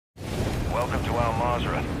Welcome to Al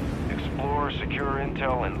Mazrah. Explore, secure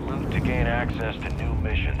intel, and loot to gain access to new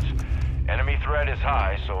missions. Enemy threat is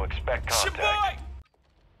high, so expect contact.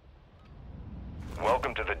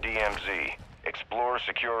 Welcome to the DMZ. Explore,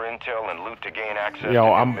 secure intel, and loot to gain access to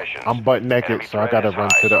new missions. I'm butt naked, Enemy so I threat gotta is run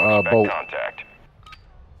high, to the so expect boat. Contact.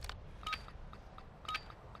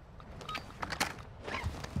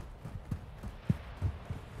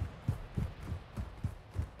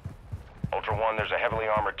 Ultra One, there's a heavily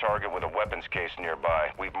armored target with a weapons case nearby.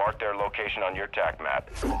 We've marked their location on your TAC map.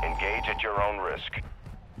 Engage at your own risk.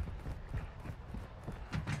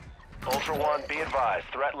 Ultra One, be advised.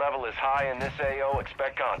 Threat level is high in this AO.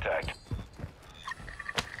 Expect contact.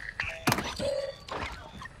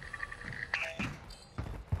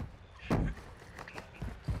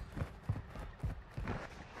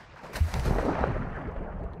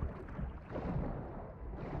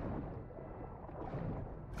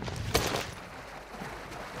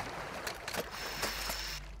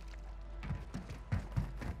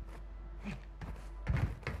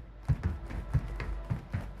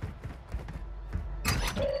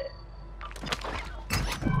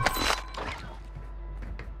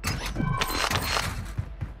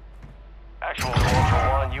 Actual Ultra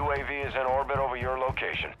One, UAV is in orbit over your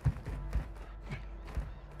location.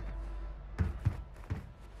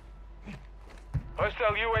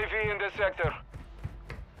 Hostile UAV in this sector.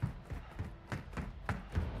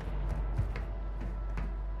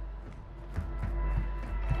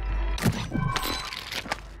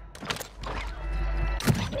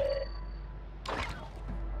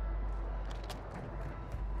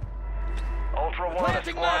 Ultra One, a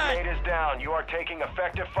squad mate is down. You are taking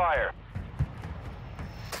effective fire.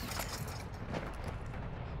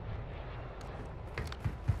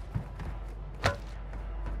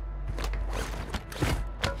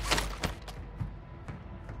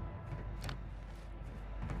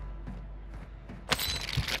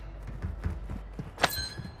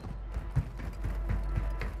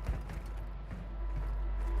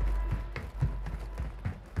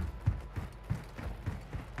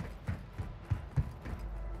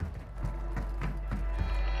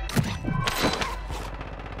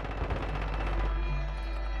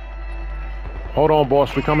 Hold on,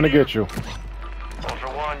 boss. We're coming to get you. Ultra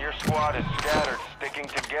One, your squad is scattered. Sticking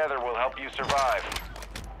together will help you survive.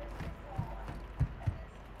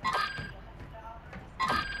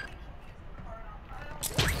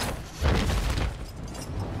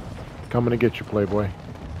 Coming to get you, Playboy.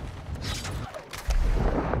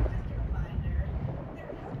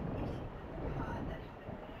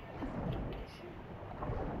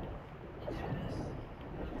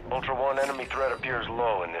 Ultra One, enemy threat appears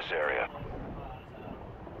low in this area.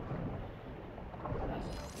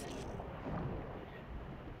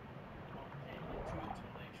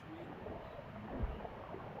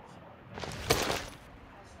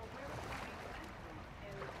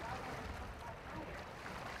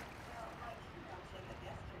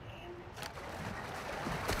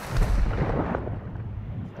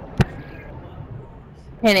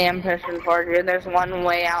 Hey, I'm pushing for you. There's one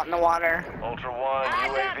way out in the water. Ultra One,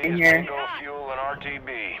 UAV is here. bingo fuel and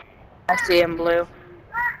RTB. I see him blue.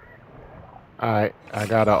 Alright, I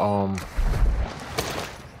gotta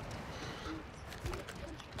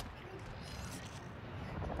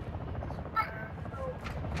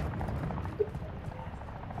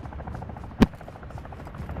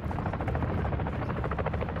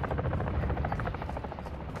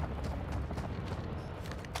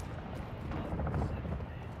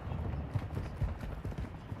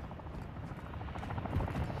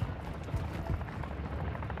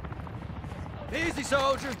Easy,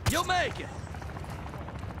 soldier. You'll make it.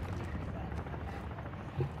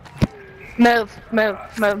 Move.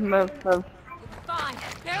 Fine.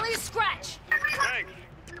 Barely a scratch. Thanks.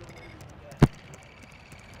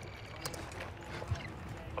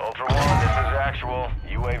 Ultra One, this is actual.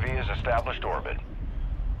 UAV is established orbit.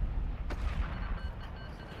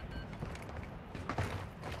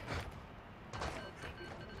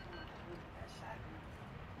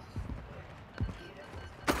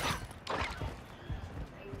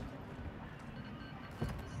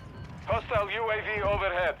 Hostile UAV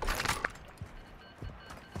overhead.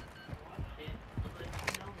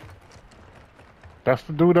 That's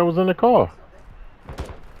the dude that was in the car.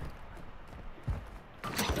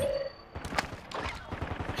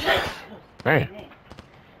 Man.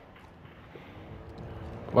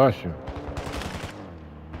 Bless you.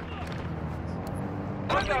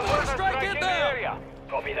 Mortar strike inbound!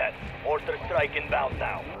 Copy that. Mortar strike inbound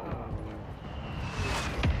now.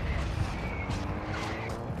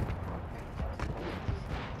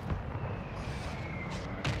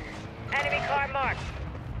 Enemy car marked.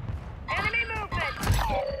 Enemy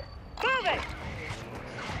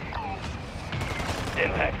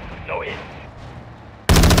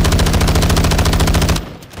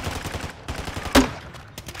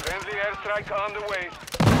strike on the way.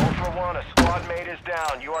 Ultra One, a squad mate is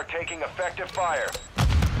down. You are taking effective fire.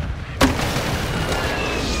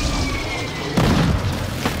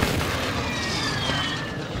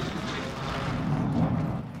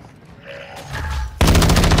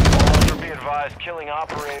 Ultra, be advised, killing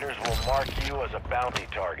operators will mark you as a bounty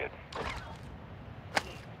target.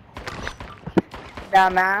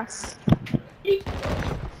 Dumbass.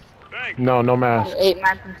 No, no mask. 8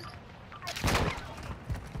 matches.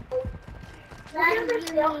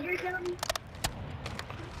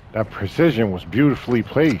 That precision was beautifully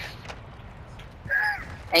placed.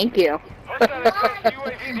 Thank you.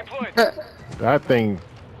 UAV deployed. That thing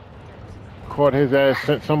caught his ass,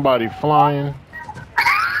 sent somebody flying.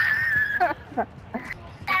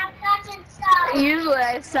 Usually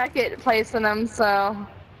I suck at placing them, so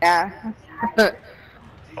yeah.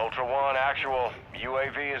 Ultra One, actual.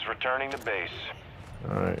 UAV is returning to base.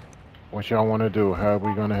 Alright. What y'all want to do? How are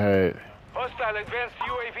we gonna head? Hostile advanced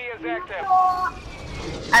UAV is active.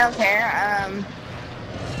 I don't care.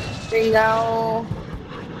 We can go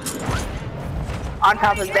on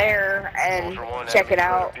top of there and Ultra One, check it enemy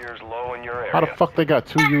out. threat appears low in your area. How the fuck they got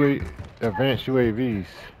two advanced UAVs?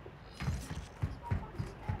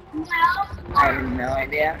 I have no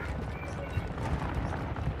idea.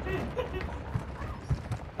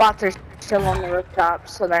 Bots are still on the rooftop,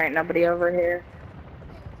 so there ain't nobody over here.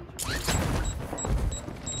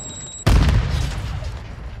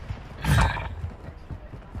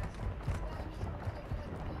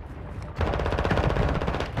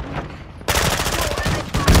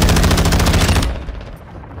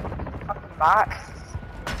 Fucking bot.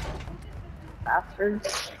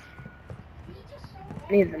 Bastards.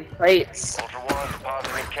 Need them plates. Ultra One,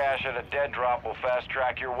 depositing cash at a dead drop will fast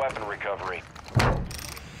track your weapon recovery.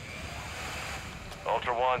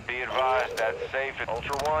 Ultra One, be advised, that's safe.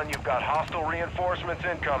 Ultra One, you've got hostile reinforcements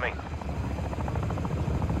incoming.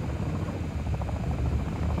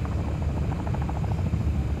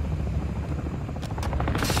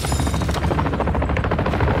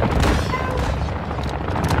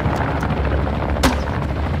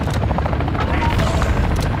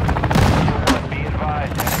 Be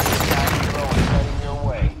advised, enemy attack helo is heading your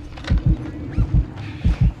way.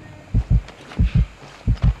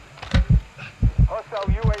 Hostile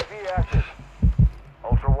UAV active.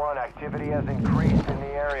 Ultra One, activity has increased in the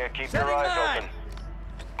area. Keep your eyes open.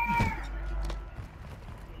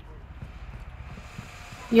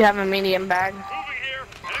 You have a medium bag.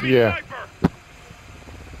 Yeah.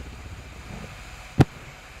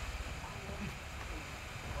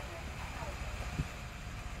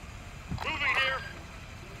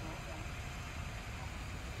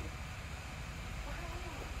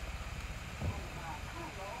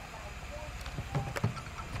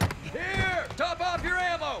 Here! Top off your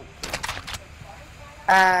ammo!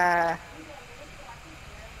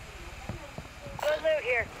 Good loot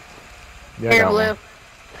here. Yeah, I Here, got Blue. one.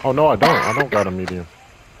 Oh no, I don't. I don't got a medium.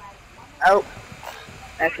 Oh,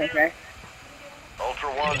 that's okay. Ultra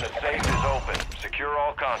One, the safe is open. Secure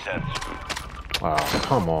all contents. Oh,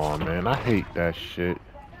 come on, man. I hate that shit.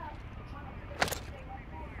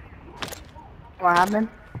 What happened?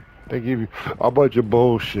 They give you a bunch of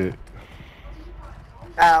bullshit.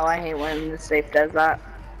 Oh, I hate when the safe does that.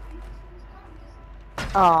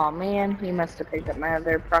 Oh man, he must have picked up my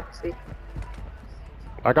other proxy.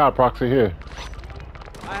 I got a proxy here.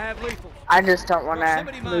 I have lethal. I just don't want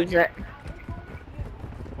Proximity to mine lose here. it.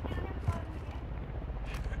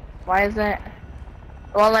 Why is it?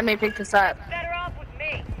 Well, let me pick this up. Better off with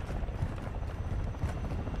me.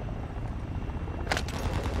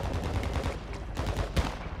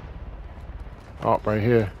 Oh, right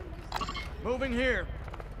here. Moving here.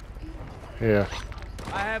 Yeah.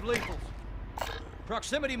 I have lethals.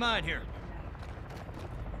 Proximity mine here.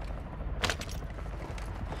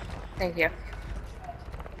 Thank you.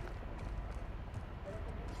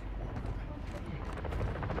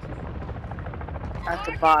 That's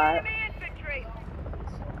a bot. Enemy infantry.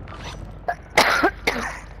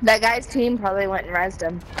 That guy's team probably went and rezzed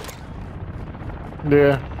him.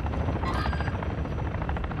 Yeah.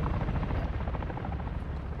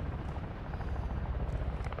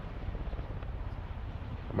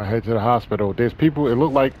 I'm gonna head to the hospital. There's people, it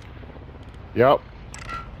look like, yep.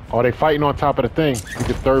 Oh, they fighting on top of the thing. You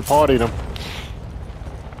can third party them.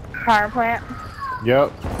 Powerplant.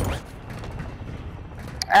 Yep.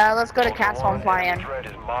 Let's go to Ultra Castle One, and fly enemy in. threat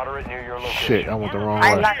is moderate near your location. Shit, I went the wrong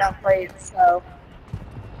I way. got no plates, so.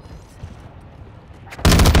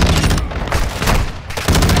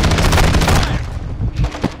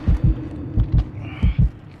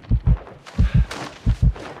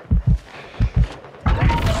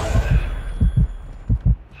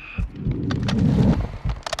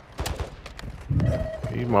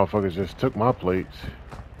 These motherfuckers just took my plates.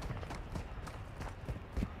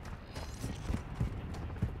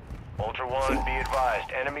 Ultra One, be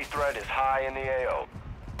advised. Enemy threat is high in the AO.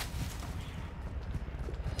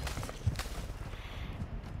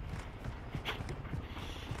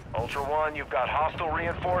 Ultra One, you've got hostile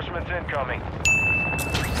reinforcements incoming.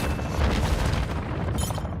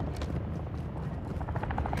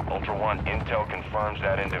 Ultra One, intel confirms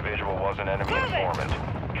that individual was an enemy informant.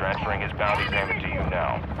 Transferring his bounty payment to you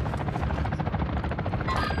now.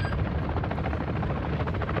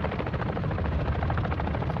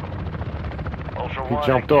 Ultra He One,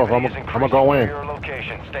 jumped off. activity is I'ma go in. increasing near your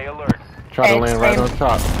location. Stay alert. Try to Hey, land right same. on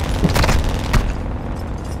top.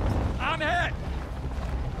 I'm hit!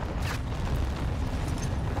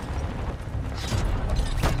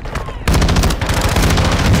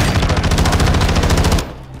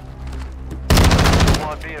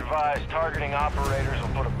 One, be advised, targeting operators will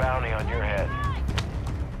put a bounty on your head.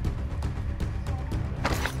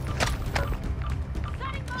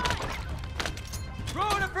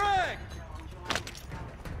 Throwing a frag!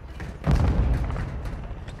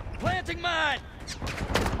 Planting mine!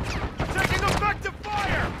 Taking effective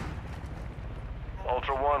fire!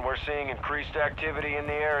 Ultra One, we're seeing increased activity in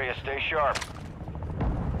the area. Stay sharp.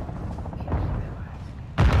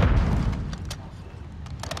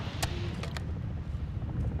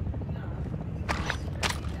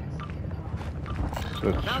 So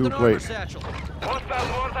it's Found two an armor plates. satchel. Hostile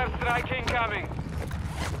mortar strike incoming.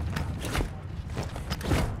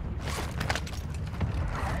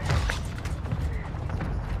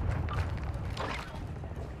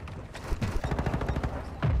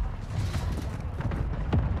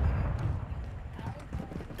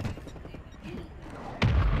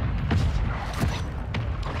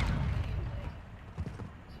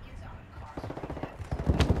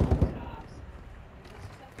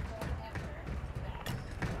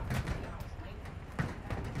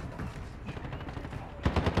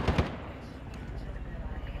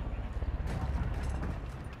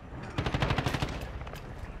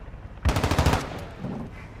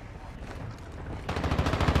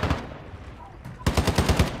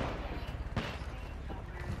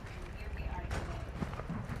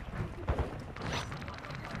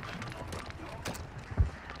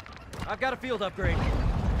 I've got a field upgrade.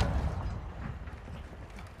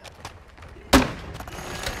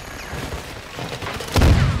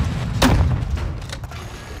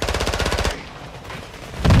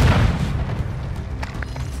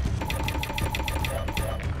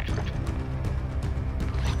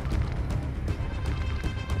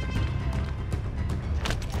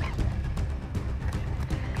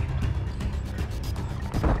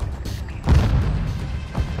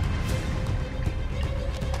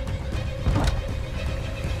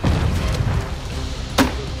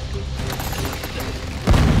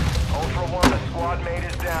 Ultra One, the squad mate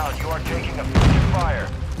is down. You are taking effective fire.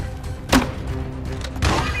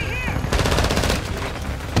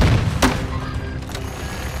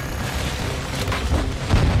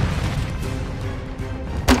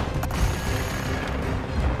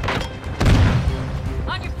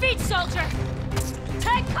 On your feet, soldier!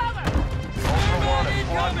 Take cover! Ultra One, the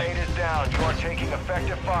squad mate is down. You are taking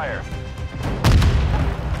effective fire.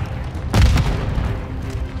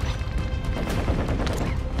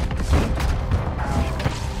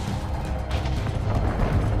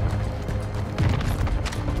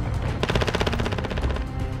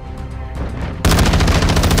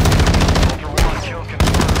 Ultra One, kill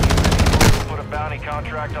confirmed. Put a bounty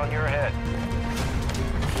contract on your head.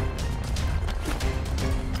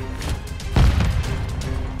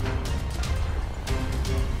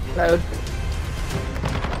 Load.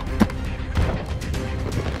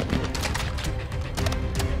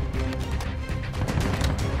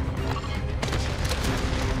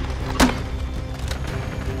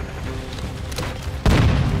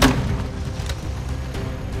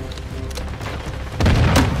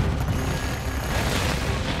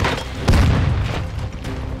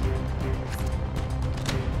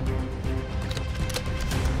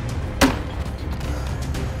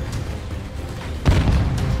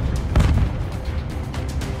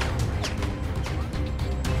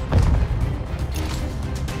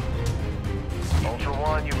 Ultra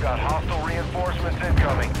One, you've got hostile reinforcements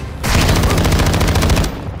incoming.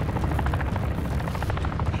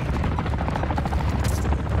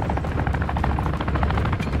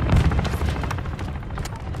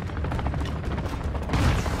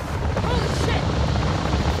 Holy shit!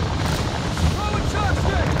 Throwing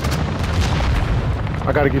chopstick!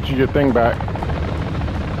 I gotta get you your thing back.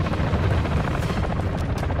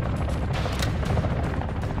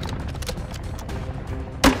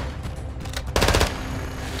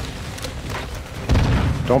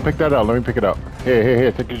 Don't pick that up. Let me pick it up. Here.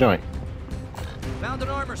 Take your joint. Found an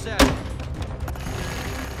armor set. Somebody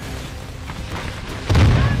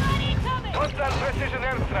coming! Constant precision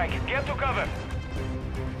airstrike. Get to cover.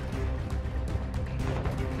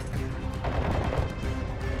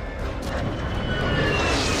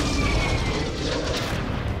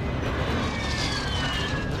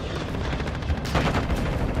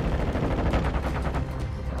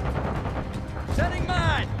 Setting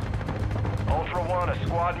mine. Ultra One, a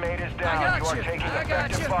squad mate is I down. got You are you. taking I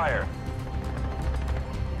got effective you. fire.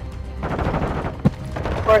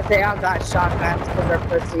 Of course, they all got shotguns because they're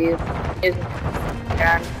pussies. Isn't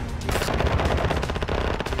gun.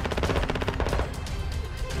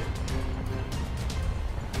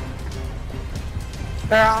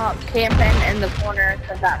 They're all camping in the corner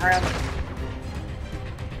of that room.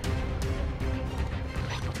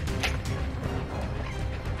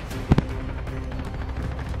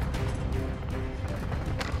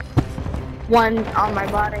 One on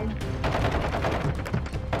my body.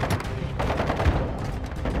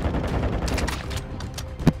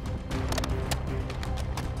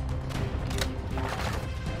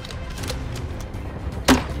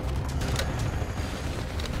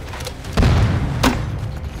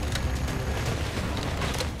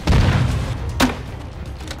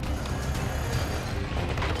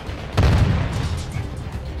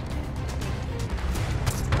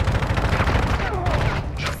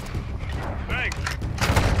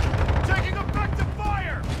 Taking effective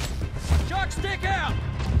fire. Shock stick out.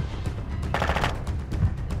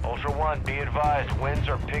 Ultra One, be advised, winds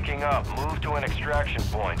are picking up. Move to an extraction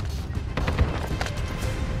point.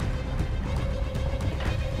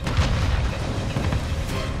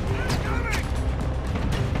 Incoming.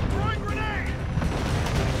 Throwing grenade.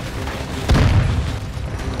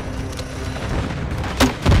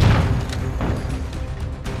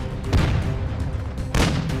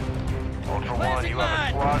 Ultra One, Planting you have a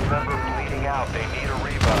mine. squad member bleeding out. They need a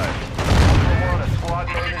revive. Ultra One, a squad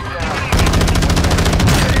mate is down.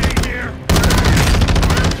 Grenade here.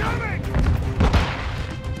 Incoming.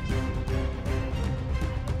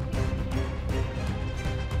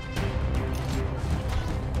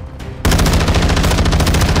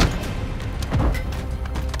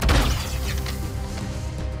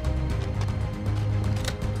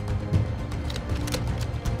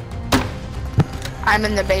 I'm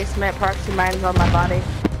in the basement. Proxy mines on my body.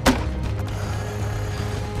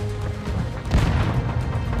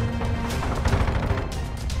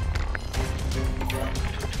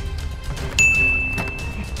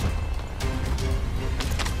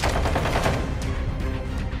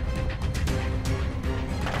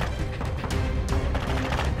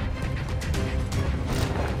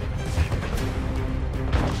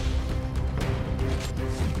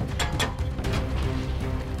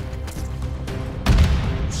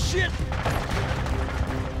 Shit.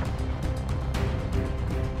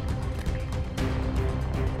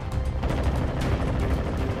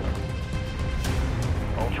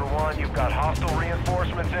 Ultra One, you've got hostile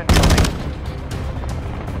reinforcements incoming.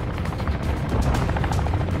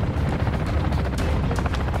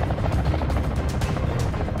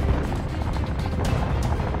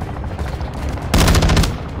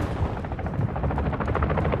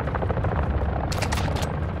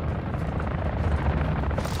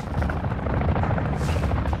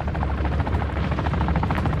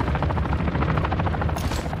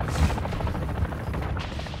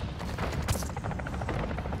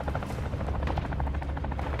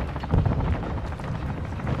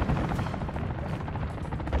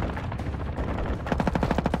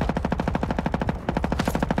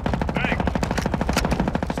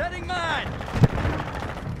 Setting mine.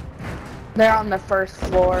 They're on the first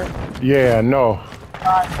floor. Yeah, no.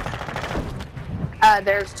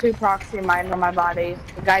 There's two proxy mines on my body.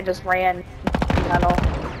 The guy just ran metal.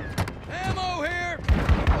 Ammo here.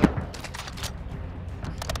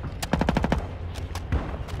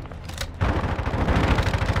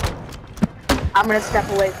 I'm gonna step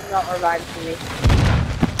away so don't revive for me.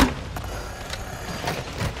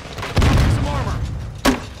 Some armor.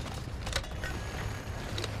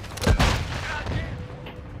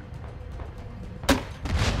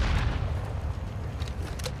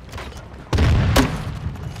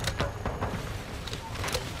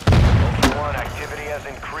 Ultra One, activity has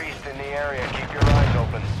increased in the area. Keep your eyes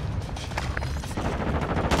open.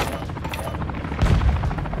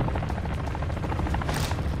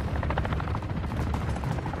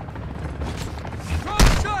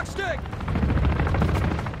 Throwing shock stick.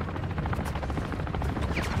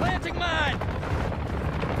 Planting mine.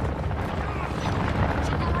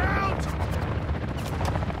 Check around.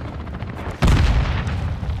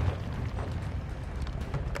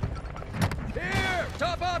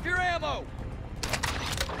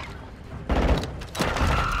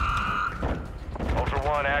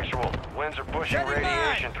 actual. Winds are pushing Send him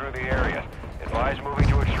radiation through the area. Advise moving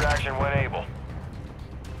to extraction when able.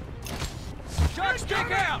 Shock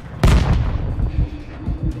stick out!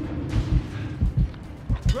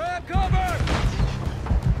 Grab cover!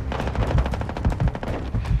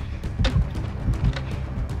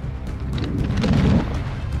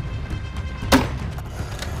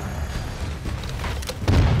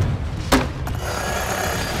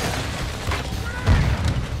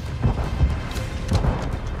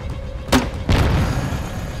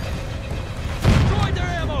 Destroyed their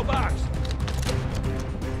ammo box!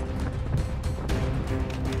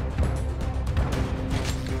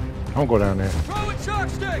 Don't go down there. Throw it, shock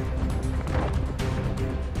stick!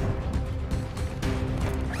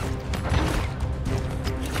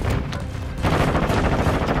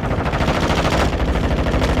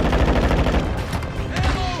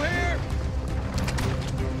 Ammo here!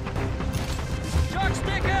 Shock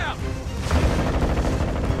stick out!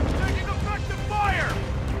 Taking effective fire!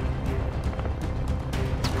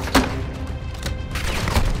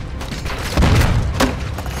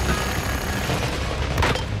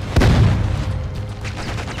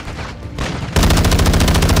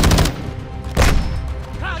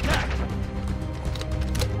 Contact!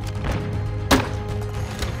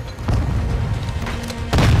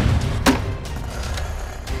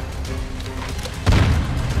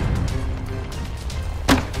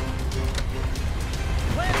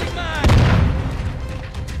 Planting mine!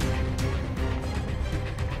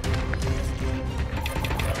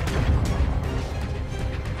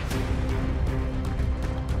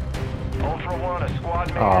 Ultra One, a squad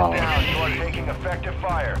mate Oh, is down. You are taking effective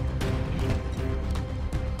fire.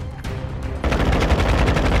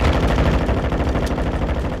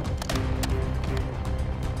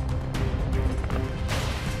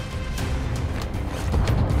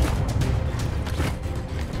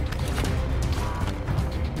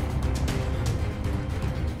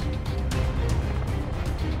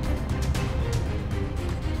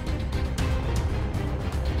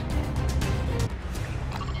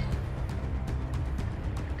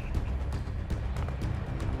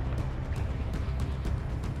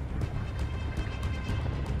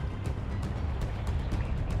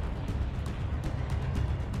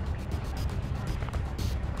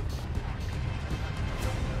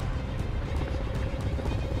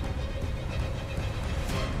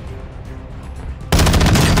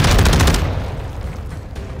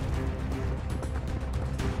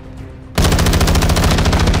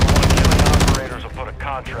 Killing operators will put a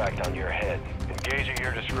contract on your head. Engage at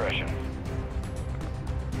your discretion.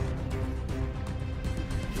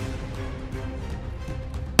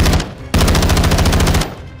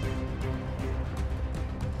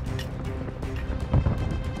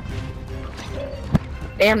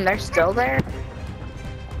 Damn, they're still there?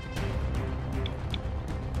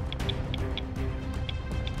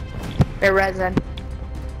 They're resin.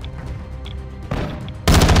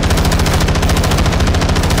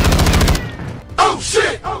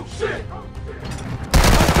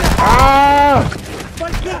 Ah!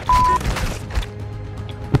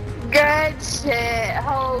 Good shit.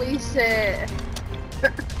 Holy shit.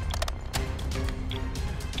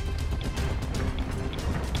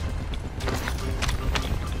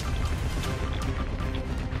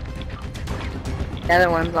 The other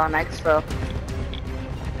one's on expo.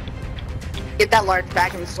 Get that large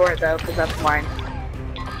back and store it though, because that's mine.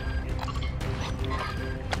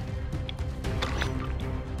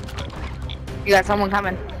 You got someone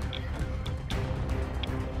coming.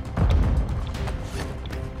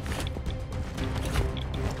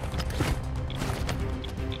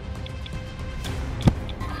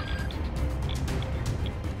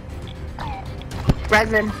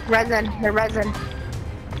 Resin, they're resin.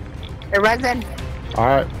 They're resin.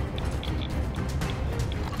 Alright.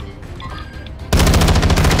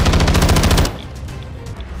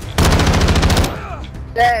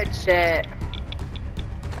 Good shit.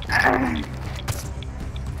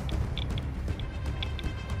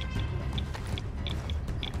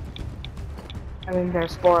 I mean,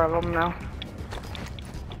 there's 4 of them now.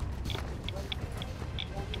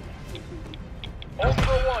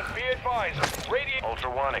 Ultra One, be advised. Ultra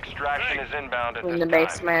One, extraction is inbound at In this the time.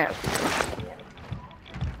 basement.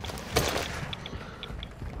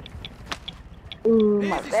 Ooh,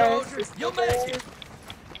 my Easy, best. soldiers. You'll make it.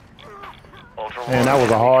 Ultra Man, One, that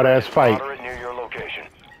was a hard-ass fight. moderate near your location.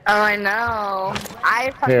 Oh, I know.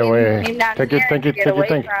 I fucking Here, wait. came down Take it, here take to it, get take your away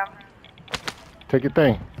thing. from. Take your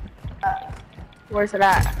thing. Where's it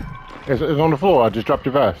at? It's on the floor. I just dropped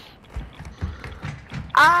your vest.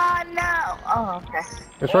 Ah, no. Oh, okay.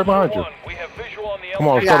 It's right behind you. One, we have visual on the Come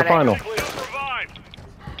on, let's I go to got it. final. Clear to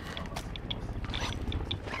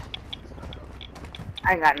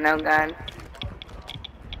I got no gun.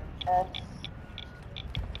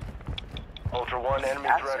 Ultra One, enemy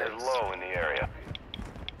threat is low in the area.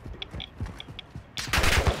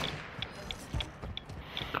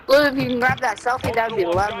 Blue, if you can grab that selfie, that would be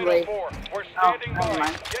lovely. We're Oh, standing never by.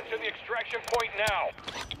 mind. Get to the extraction point now.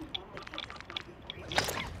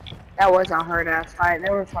 That was a hard ass fight. They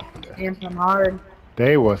were fucking camping hard.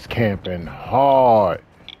 They was camping hard.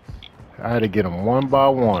 I had to get them one by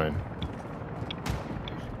one.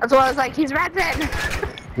 That's why I was like, he's right there.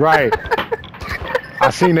 Right. I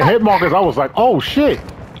seen the hit markers. I was like, oh shit.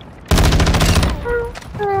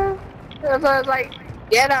 That's why I was like,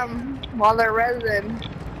 get them while they're resin.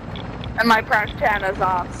 And my crouch chat is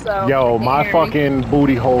off, so. Yo, you my can't hear me. fucking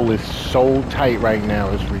booty hole is so tight right now.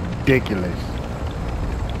 It's ridiculous.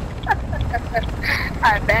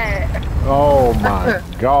 I bet. Oh my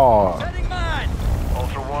god. Setting mine.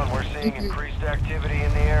 Ultra One, we're seeing increased activity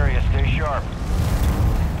in the area. Stay sharp.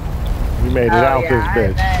 We made it out this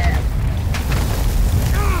bitch.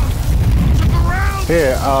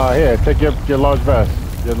 Here, here, take your large vest,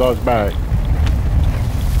 your large bag.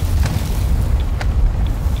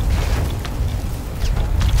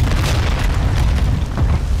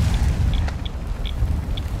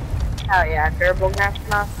 Oh yeah, durable gas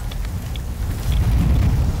mask.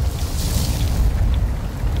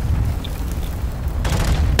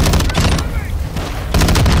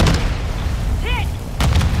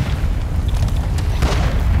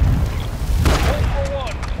 Ultra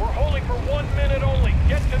One, we're holding for 1 minute only.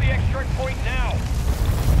 Get to the extract point now.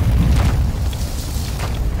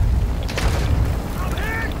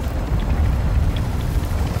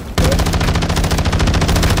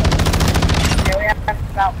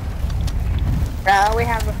 Yeah, we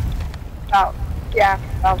have about,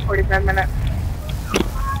 about 45 minutes.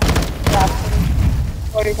 Yeah,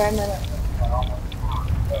 45 minutes.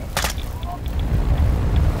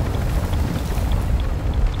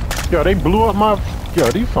 Yo, they blew up my. Yo,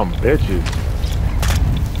 these some bitches.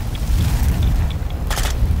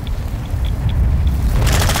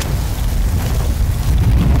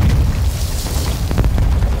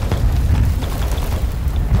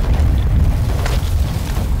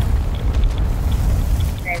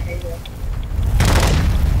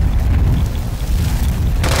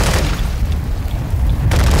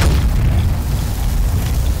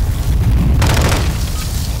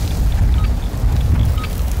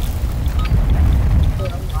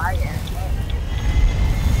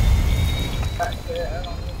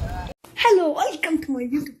 Hello, welcome to my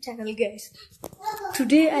YouTube channel, guys.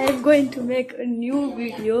 Today I am going to make a new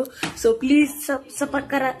video, so please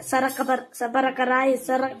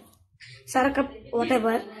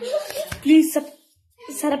whatever. Please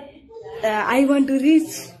I want to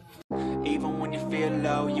reach. Even when you feel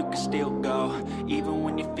low, you can still go. Even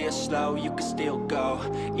when you feel slow, you can still go.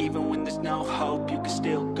 Even when there's no hope, you can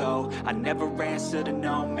still go. I never answer to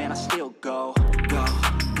no, man, I still go. Go,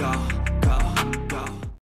 go.